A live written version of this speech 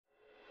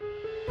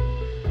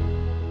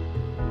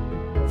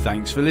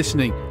Thanks for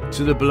listening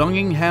to the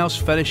Belonging House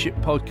Fellowship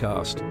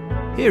podcast.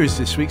 Here is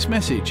this week's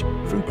message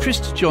from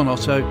Christ John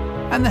Otto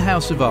and the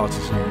House of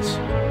Artisans.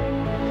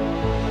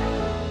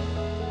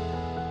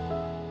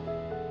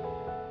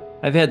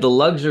 I've had the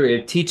luxury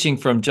of teaching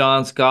from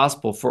John's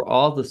Gospel for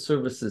all the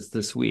services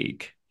this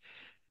week.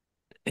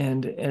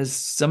 And as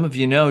some of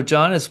you know,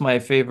 John is my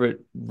favorite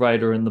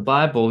writer in the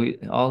Bible.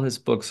 All his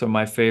books are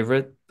my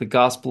favorite. The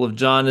Gospel of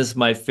John is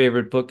my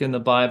favorite book in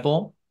the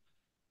Bible.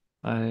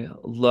 I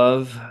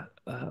love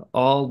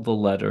all the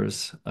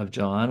letters of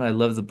John. I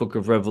love the book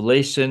of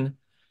Revelation.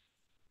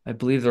 I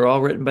believe they're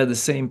all written by the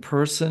same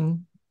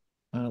person,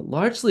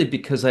 largely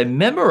because I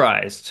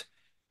memorized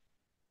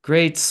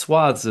great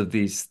swaths of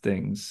these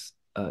things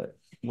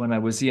when I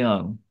was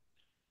young.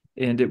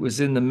 And it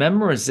was in the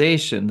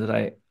memorization that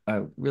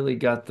I really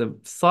got the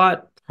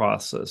thought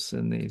process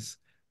in these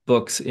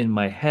books in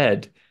my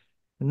head.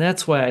 And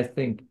that's why I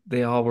think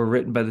they all were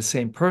written by the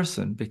same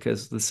person,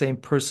 because the same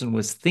person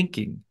was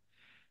thinking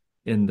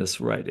in this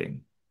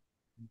writing.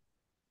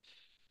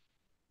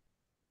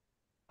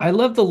 I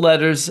love the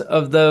letters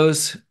of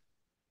those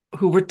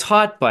who were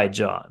taught by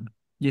John.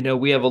 You know,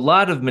 we have a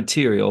lot of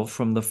material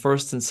from the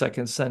 1st and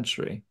 2nd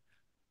century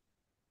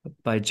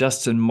by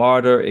Justin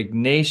Martyr,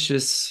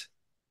 Ignatius,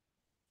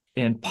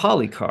 and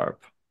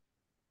Polycarp.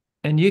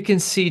 And you can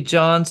see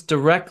John's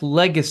direct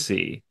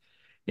legacy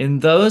in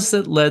those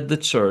that led the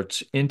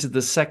church into the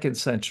 2nd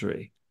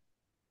century.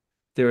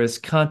 There is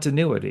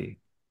continuity.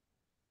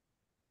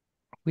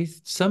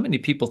 So many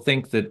people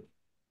think that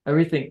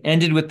everything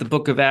ended with the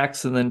book of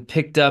Acts and then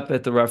picked up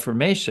at the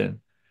Reformation.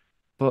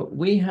 But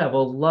we have a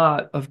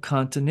lot of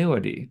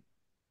continuity.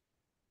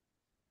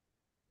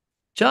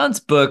 John's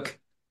book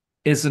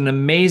is an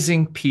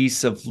amazing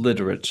piece of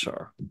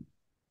literature.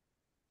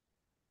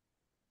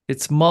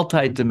 It's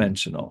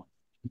multidimensional.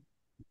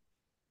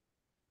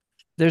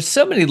 There's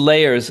so many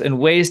layers and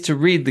ways to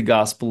read the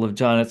Gospel of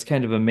John. It's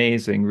kind of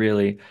amazing,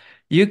 really.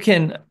 You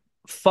can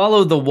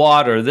follow the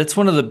water. That's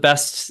one of the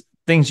best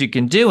things you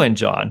can do in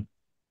John.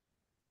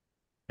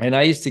 And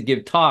I used to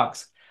give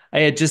talks. I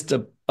had just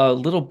a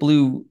little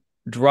blue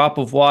drop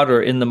of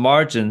water in the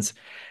margins,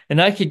 and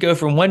I could go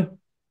from one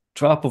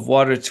drop of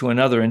water to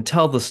another and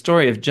tell the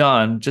story of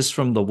John just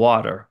from the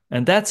water.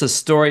 And that's a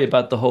story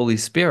about the Holy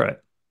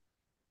Spirit.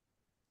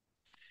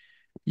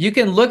 You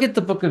can look at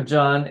the book of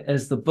John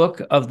as the book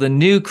of the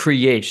new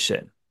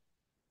creation.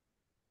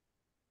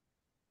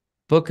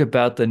 Book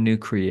about the new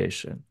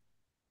creation.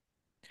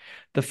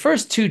 The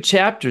first 2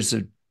 chapters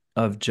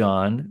of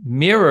John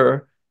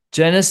mirror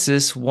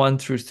Genesis 1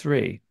 through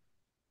 3.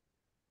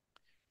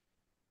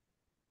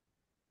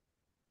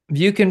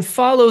 You can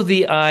follow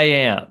the I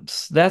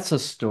ams. That's a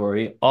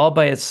story all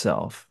by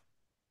itself.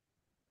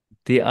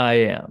 The I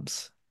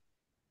ams.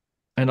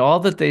 And all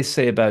that they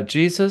say about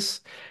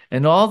Jesus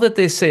and all that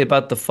they say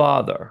about the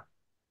Father.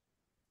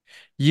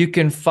 You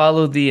can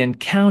follow the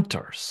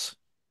encounters.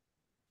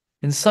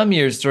 In some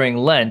years during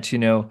Lent, you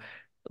know,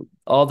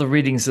 all the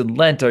readings in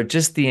Lent are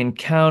just the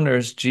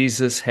encounters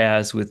Jesus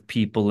has with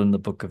people in the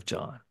book of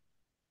John.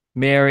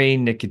 Mary,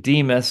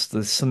 Nicodemus,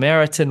 the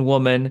Samaritan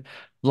woman,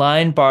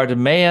 blind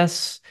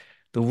Bartimaeus,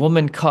 the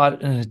woman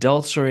caught in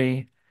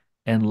adultery,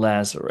 and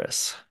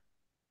Lazarus.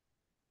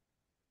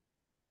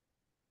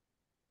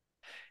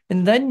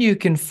 And then you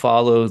can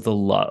follow the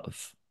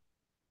love.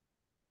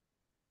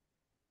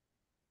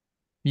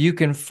 You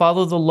can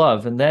follow the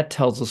love, and that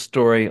tells a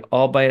story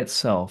all by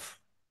itself.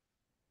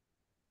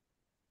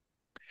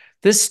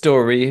 This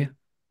story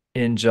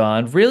in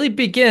John really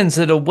begins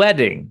at a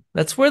wedding.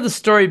 That's where the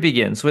story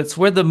begins. It's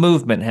where the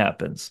movement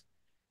happens.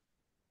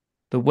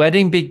 The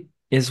wedding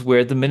is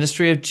where the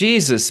ministry of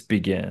Jesus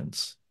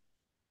begins.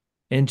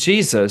 And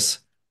Jesus,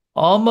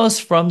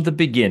 almost from the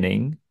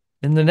beginning,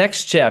 in the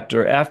next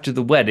chapter after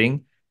the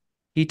wedding,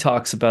 he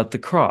talks about the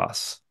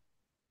cross.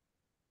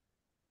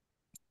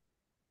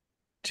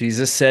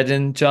 Jesus said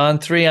in John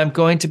 3, I'm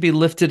going to be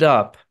lifted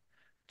up,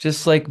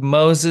 just like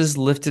Moses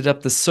lifted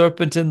up the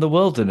serpent in the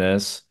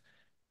wilderness,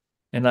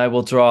 and I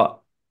will draw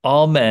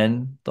all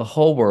men, the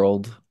whole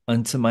world,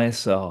 unto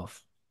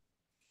myself.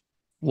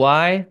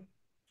 Why?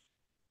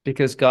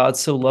 Because God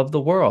so loved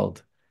the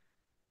world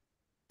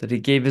that he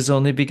gave his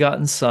only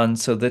begotten Son,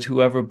 so that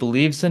whoever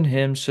believes in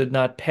him should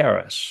not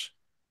perish,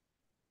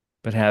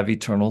 but have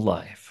eternal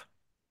life.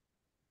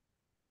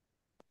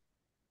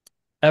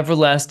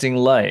 Everlasting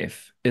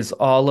life is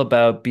all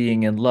about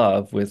being in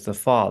love with the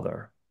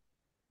Father.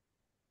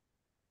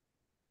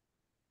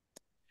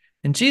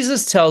 And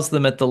Jesus tells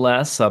them at the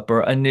Last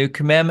Supper, a new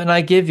commandment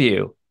I give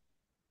you,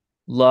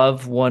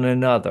 love one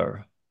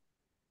another.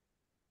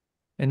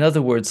 In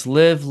other words,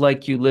 live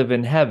like you live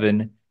in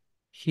heaven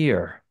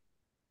here.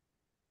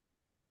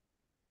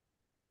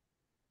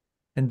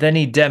 And then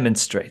he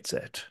demonstrates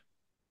it.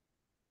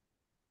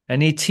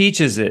 And he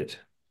teaches it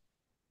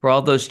for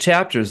all those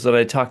chapters that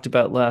I talked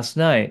about last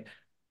night.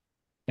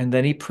 And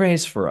then he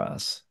prays for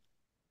us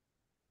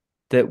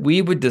that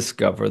we would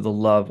discover the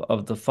love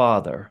of the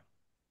Father.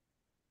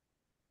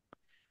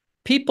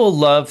 People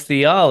love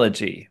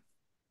theology,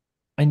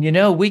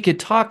 And we could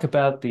talk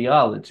about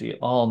theology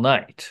all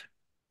night,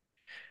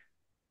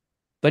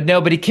 but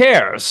nobody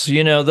cares.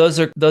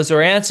 Those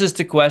are answers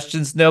to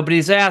questions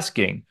nobody's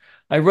asking.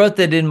 I wrote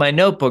that in my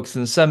notebooks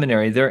in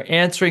seminary. They're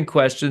answering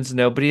questions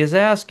nobody is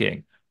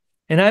asking.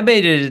 And I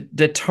made a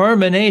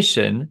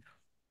determination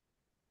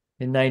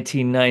in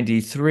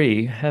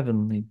 1993,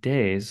 heavenly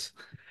days,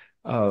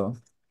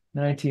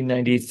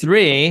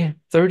 1993,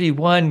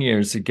 31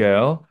 years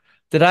ago,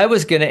 that I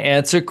was going to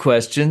answer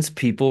questions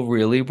people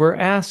really were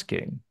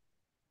asking.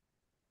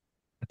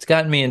 It's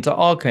gotten me into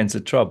all kinds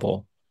of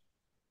trouble.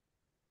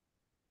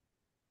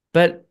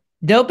 But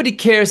nobody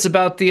cares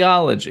about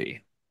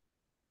theology.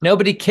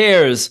 Nobody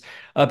cares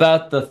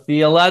about the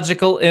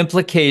theological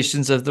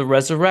implications of the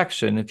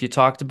resurrection. If you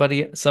talk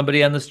to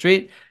somebody on the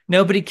street,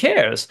 nobody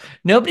cares.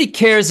 Nobody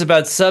cares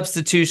about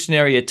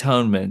substitutionary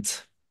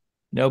atonement.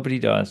 Nobody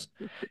does.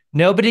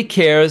 Nobody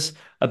cares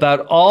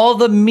about all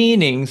the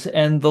meanings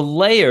and the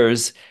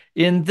layers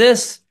in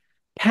this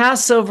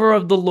Passover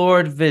of the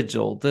Lord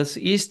vigil, this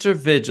Easter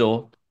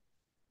vigil,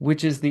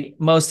 which is the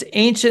most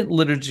ancient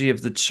liturgy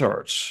of the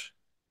church.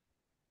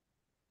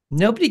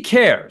 Nobody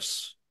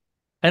cares.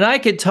 And I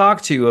could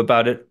talk to you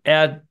about it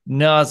ad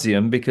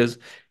nauseum because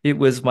it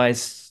was my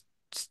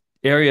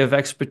area of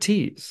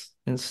expertise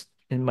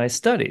in my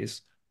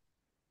studies.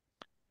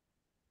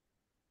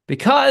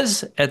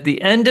 Because at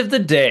the end of the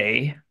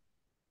day,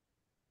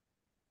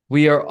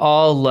 we are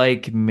all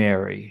like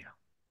Mary.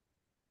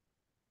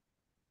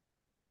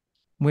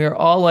 We are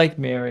all like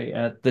Mary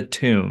at the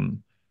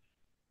tomb,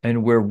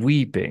 and we're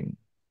weeping,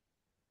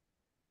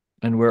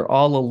 and we're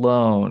all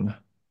alone,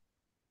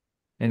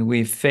 and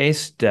we've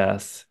faced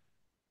death,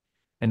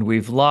 and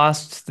we've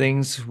lost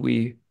things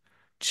we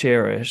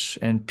cherish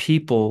and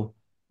people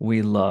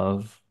we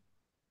love,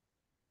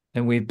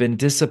 and we've been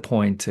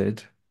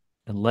disappointed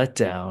and let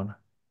down,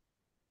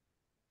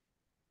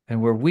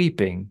 and we're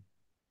weeping,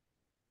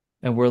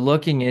 and we're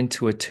looking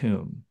into a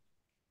tomb.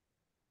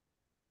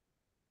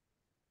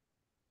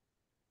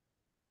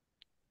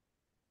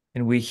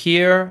 And we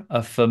hear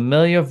a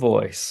familiar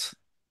voice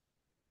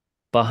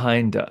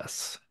behind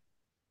us.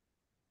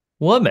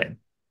 Woman,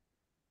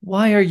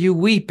 why are you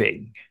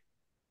weeping?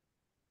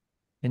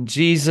 And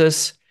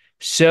Jesus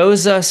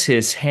shows us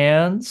his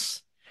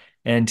hands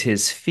and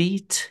his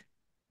feet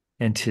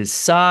and his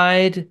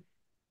side,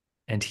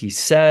 and he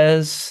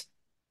says,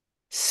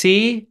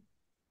 see,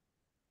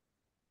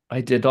 I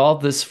did all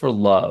this for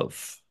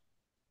love.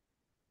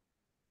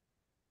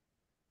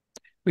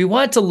 We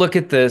want to look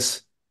at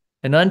this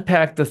and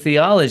unpack the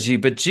theology,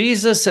 but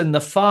Jesus and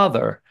the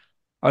Father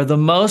are the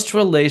most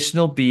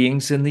relational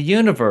beings in the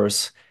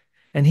universe.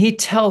 And he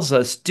tells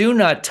us, do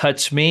not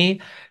touch me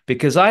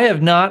because I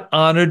have not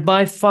honored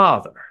my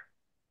Father.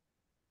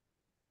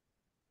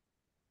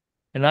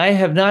 And I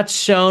have not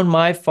shown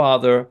my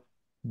Father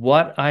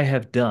what I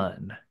have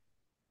done.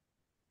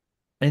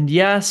 And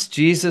yes,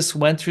 Jesus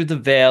went through the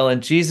veil,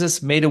 and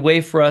Jesus made a way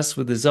for us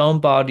with his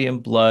own body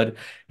and blood.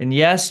 And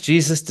yes,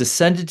 Jesus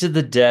descended to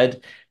the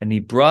dead, and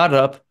he brought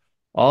up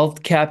all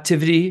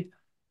captivity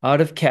out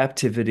of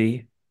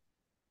captivity.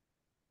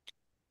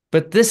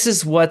 But this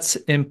is what's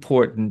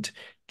important.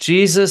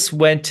 Jesus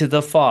went to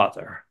the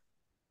Father.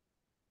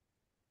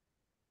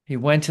 He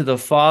went to the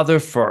Father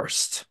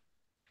first,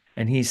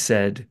 and he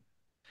said,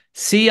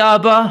 see,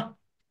 Abba,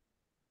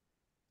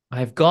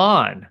 I've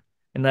gone,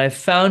 and I've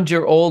found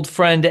your old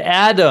friend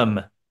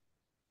Adam.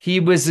 He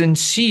was in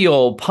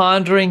Sheol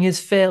pondering his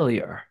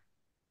failure.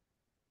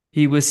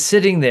 He was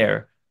sitting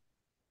there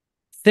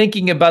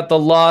thinking about the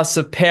loss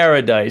of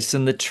paradise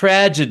and the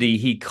tragedy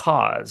he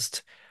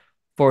caused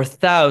for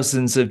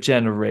thousands of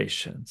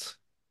generations.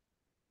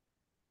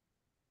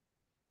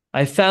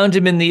 I found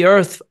him in the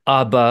earth,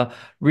 Abba,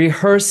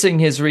 rehearsing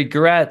his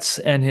regrets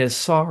and his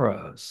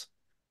sorrows.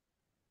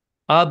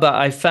 Abba,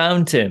 I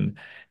found him,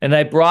 and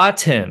I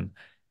brought him,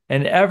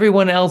 and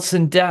everyone else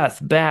in death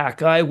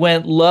back. I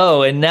went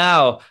low, and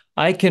now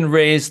I can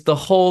raise the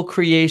whole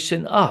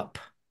creation up.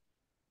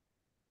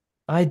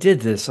 I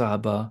did this,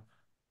 Abba.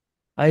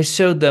 I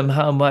showed them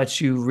how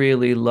much you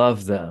really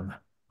love them,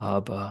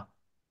 Abba.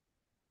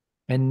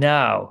 And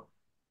now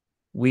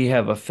we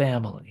have a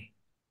family.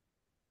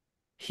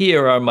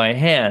 Here are my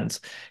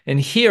hands, and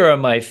here are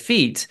my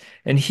feet,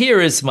 and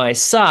here is my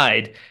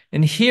side,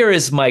 and here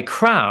is my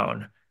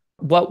crown.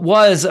 What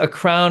was a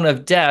crown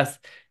of death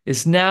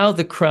is now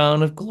the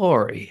crown of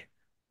glory,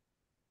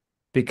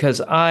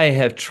 because I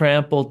have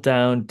trampled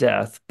down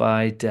death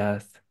by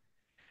death,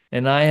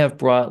 and I have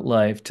brought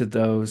life to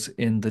those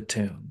in the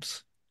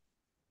tombs.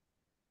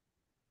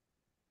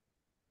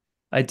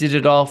 I did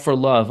it all for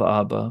love,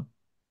 Abba.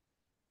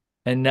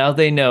 And now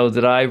they know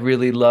that I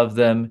really love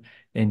them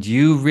and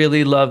you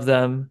really love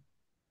them.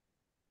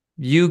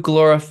 You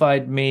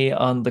glorified me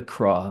on the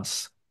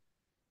cross.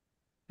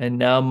 And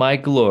now my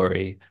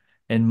glory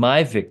and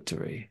my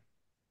victory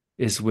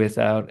is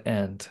without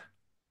end.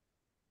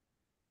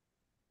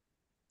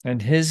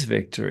 And his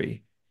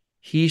victory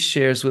he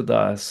shares with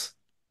us.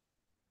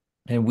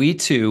 And we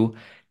too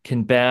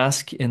can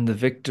bask in the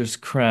victor's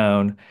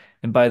crown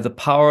and by the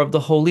power of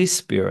the Holy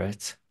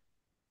Spirit,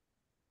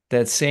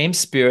 that same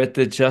Spirit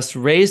that just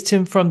raised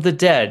him from the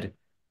dead,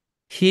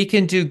 he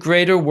can do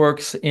greater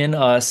works in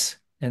us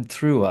and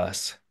through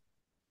us.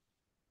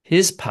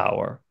 His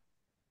power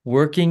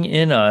working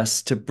in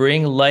us to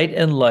bring light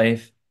and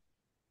life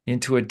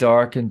into a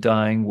dark and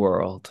dying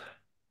world.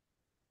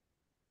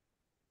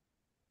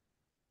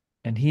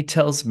 And he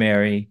tells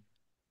Mary,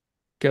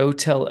 "Go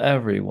tell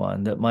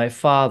everyone that my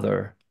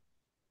Father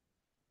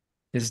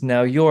is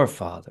now your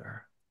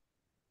Father,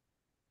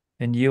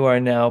 and you are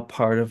now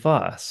part of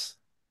us.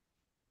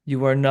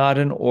 You are not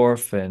an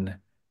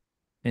orphan,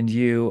 and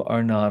you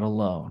are not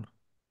alone."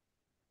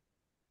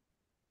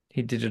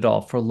 He did it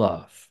all for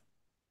love.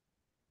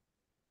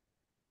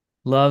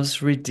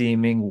 Love's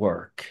redeeming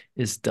work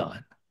is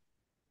done.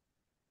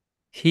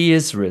 He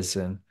is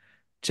risen,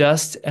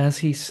 just as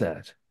he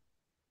said.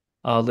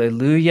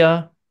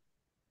 Alleluia,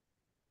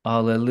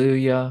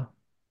 alleluia,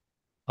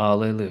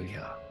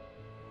 alleluia.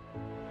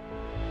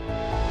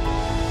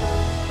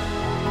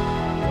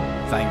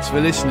 Thanks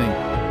for listening.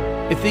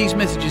 If these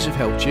messages have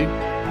helped you,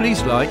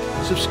 please like,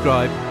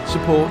 subscribe,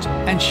 support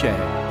and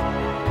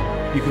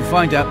share. You can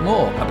find out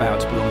more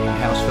about Belonging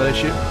House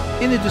Fellowship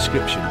in the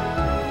description.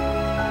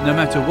 No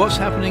matter what's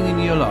happening in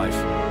your life,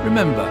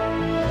 remember,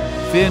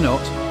 fear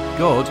not,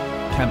 God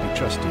can be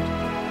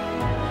trusted.